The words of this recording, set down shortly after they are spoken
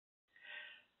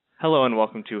Hello and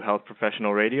welcome to Health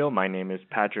Professional Radio. My name is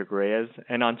Patrick Reyes,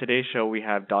 and on today's show we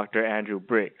have Dr. Andrew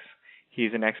Briggs.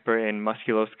 He's an expert in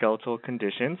musculoskeletal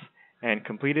conditions and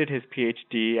completed his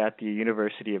PhD at the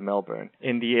University of Melbourne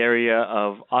in the area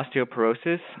of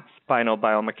osteoporosis, spinal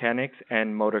biomechanics,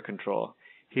 and motor control.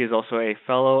 He is also a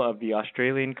fellow of the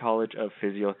Australian College of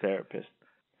Physiotherapists.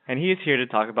 And he is here to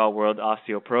talk about World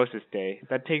Osteoporosis Day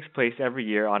that takes place every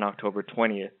year on October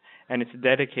 20th. And it's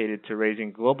dedicated to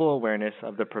raising global awareness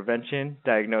of the prevention,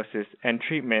 diagnosis, and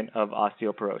treatment of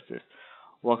osteoporosis.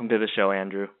 Welcome to the show,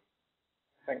 Andrew.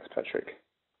 Thanks, Patrick.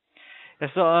 Yeah,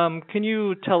 so, can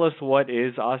you tell us what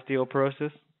is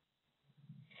osteoporosis?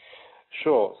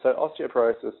 Sure. So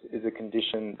osteoporosis is a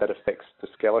condition that affects the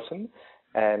skeleton,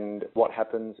 and what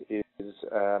happens is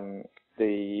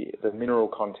the mineral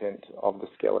content of the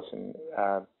skeleton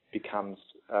becomes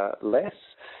less.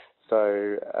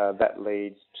 So that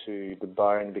leads to the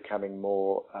bone becoming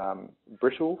more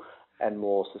brittle and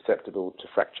more susceptible to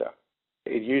fracture.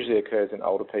 It usually occurs in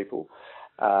older people,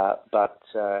 but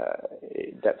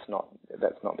that's not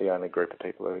the only group of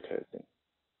people it occurs in.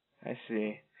 I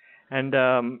see. And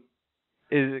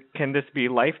can this be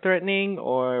life-threatening,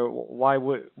 or why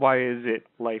is it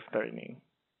life-threatening?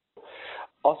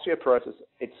 Osteoporosis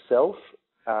itself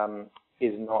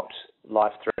is not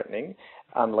life-threatening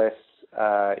unless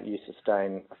you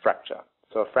sustain a fracture.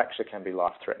 So a fracture can be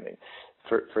life-threatening.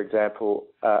 For example,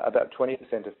 about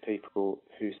 20% of people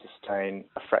who sustain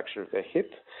a fracture of their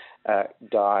hip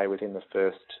die within the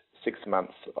first 6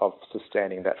 months of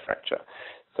sustaining that fracture.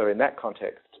 So in that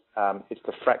context, it's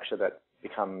the fracture that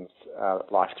becomes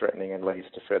life-threatening and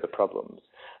leads to further problems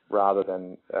rather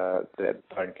than the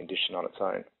bone condition on its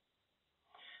own.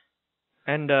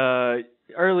 And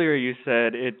earlier you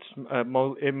said it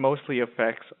mostly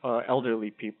affects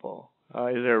elderly people.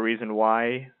 Is there a reason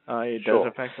why it does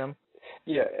affect them?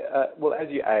 Yeah, well, as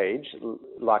you age,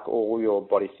 like all your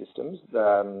body systems,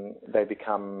 they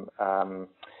become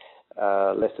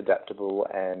less adaptable,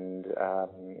 and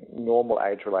normal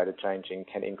age-related changing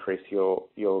can increase your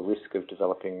risk of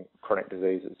developing chronic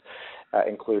diseases,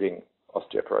 including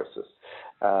osteoporosis.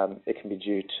 It can be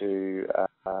due to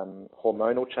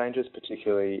hormonal changes,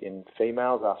 particularly in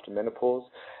females after menopause.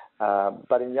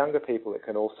 But in younger people, it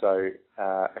can also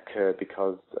occur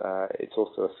because it's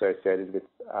also associated with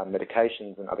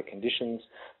medications and other conditions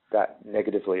that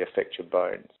negatively affect your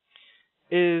bones.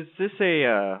 Is this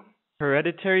a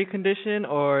hereditary condition,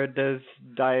 or does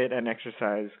diet and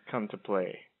exercise come to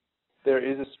play? There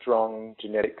is a strong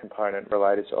genetic component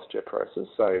related to osteoporosis.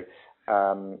 So,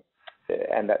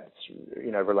 and that's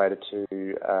related to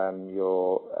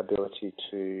your ability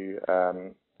to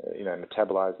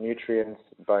metabolize nutrients,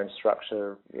 bone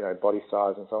structure, body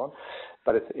size, and so on.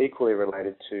 But it's equally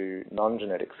related to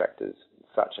non-genetic factors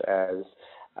such as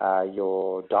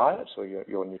your diet or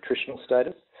your nutritional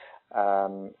status,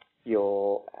 how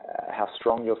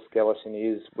strong your skeleton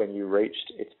is when you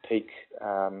reached its peak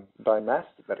bone mass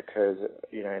that occurs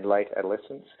in late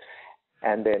adolescence,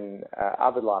 and then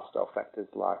other lifestyle factors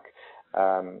like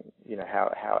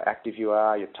how active you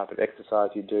are, your type of exercise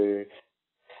you do,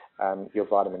 your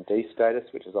vitamin D status,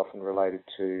 which is often related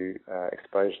to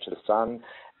exposure to the sun,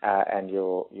 and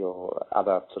your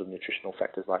other sort of nutritional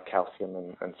factors like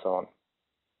calcium and so on.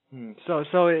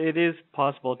 So it is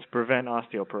possible to prevent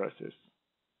osteoporosis?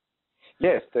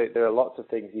 Yes, there are lots of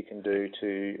things you can do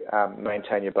to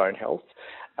maintain your bone health.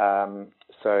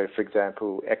 So, for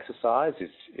example, exercise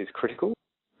is critical,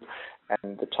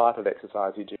 and the type of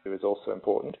exercise you do is also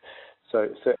important. So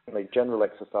certainly general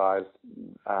exercise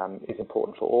is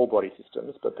important for all body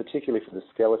systems, but particularly for the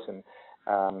skeleton,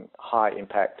 high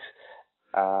impact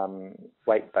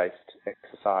weight-based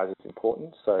exercise is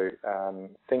important. So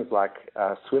things like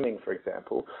swimming, for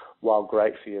example, while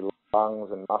great for your lungs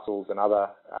and muscles and other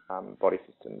body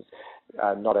systems,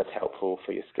 not as helpful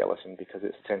for your skeleton because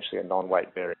it's essentially a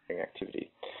non-weight bearing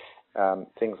activity.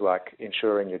 Things like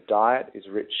ensuring your diet is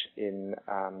rich in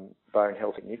bone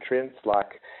healthy nutrients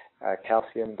like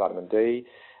calcium, vitamin D,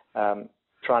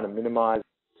 trying to minimize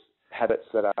habits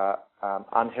that are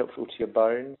unhelpful to your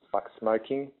bones, like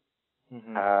smoking,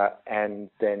 and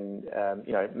then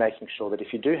making sure that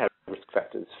if you do have risk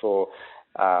factors for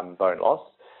bone loss,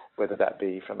 whether that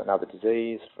be from another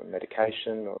disease, from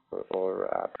medication,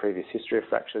 or previous history of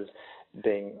fractures,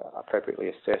 being appropriately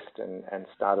assessed and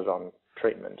started on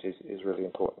treatment is really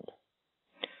important.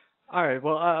 All right.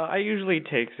 Well, I usually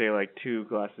take, say, like 2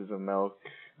 glasses of milk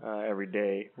every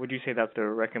day. Would you say that's the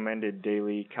recommended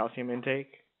daily calcium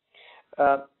intake?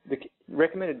 The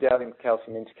recommended daily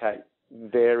calcium intake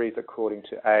varies according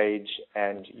to age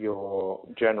and your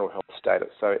general health status.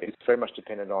 So it's very much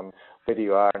dependent on whether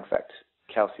you are, in fact,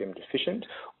 calcium deficient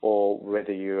or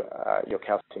whether your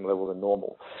calcium levels are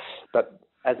normal. But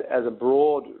as a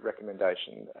broad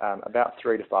recommendation, about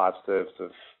 3 to 5 serves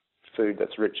of food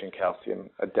that's rich in calcium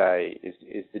a day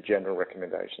is the general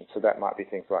recommendation. So that might be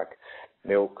things like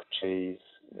milk, cheese,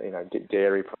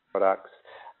 dairy products,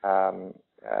 and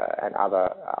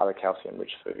other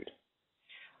calcium-rich food.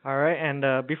 All right,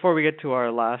 and before we get to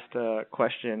our last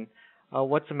question,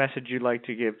 what's the message you'd like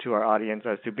to give to our audience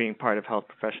as to being part of Health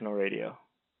Professional Radio?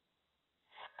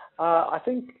 I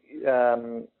think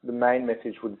the main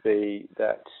message would be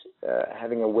that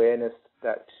having awareness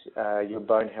that your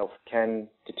bone health can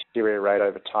deteriorate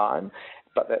over time,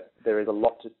 but that there is a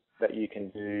lot that you can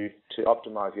do to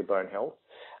optimize your bone health,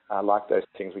 like those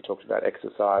things we talked about: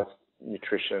 exercise,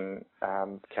 nutrition,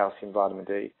 calcium, vitamin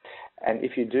D. And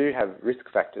if you do have risk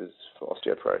factors for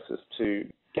osteoporosis, to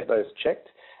get those checked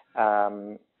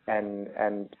and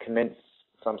commence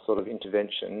some sort of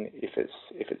intervention if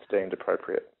it's deemed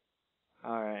appropriate.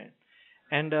 All right.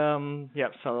 And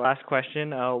so last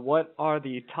question, what are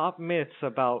the top myths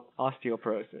about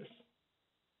osteoporosis?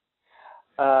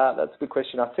 That's a good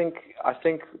question. I think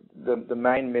the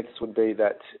main myths would be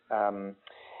that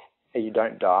you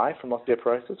don't die from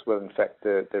osteoporosis, well, in fact,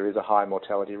 there is a high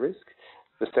mortality risk.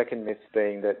 The second myth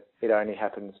being that it only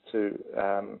happens to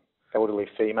elderly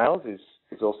females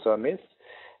is also a myth.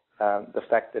 The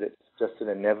fact that it's just an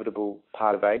inevitable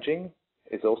part of aging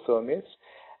is also a myth.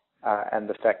 And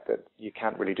the fact that you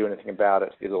can't really do anything about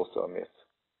it is also a myth.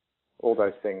 All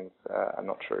those things are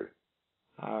not true.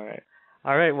 All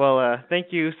right. Well,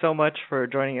 thank you so much for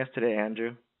joining us today,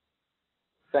 Andrew.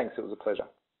 Thanks. It was a pleasure.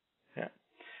 Yeah.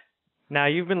 Now,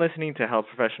 you've been listening to Health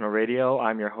Professional Radio.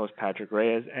 I'm your host, Patrick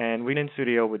Reyes, and we're in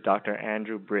studio with Dr.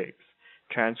 Andrew Briggs.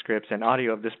 Transcripts and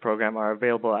audio of this program are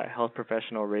available at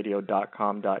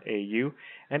healthprofessionalradio.com.au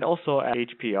and also at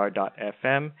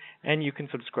hpr.fm, and you can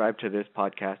subscribe to this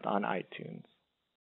podcast on iTunes.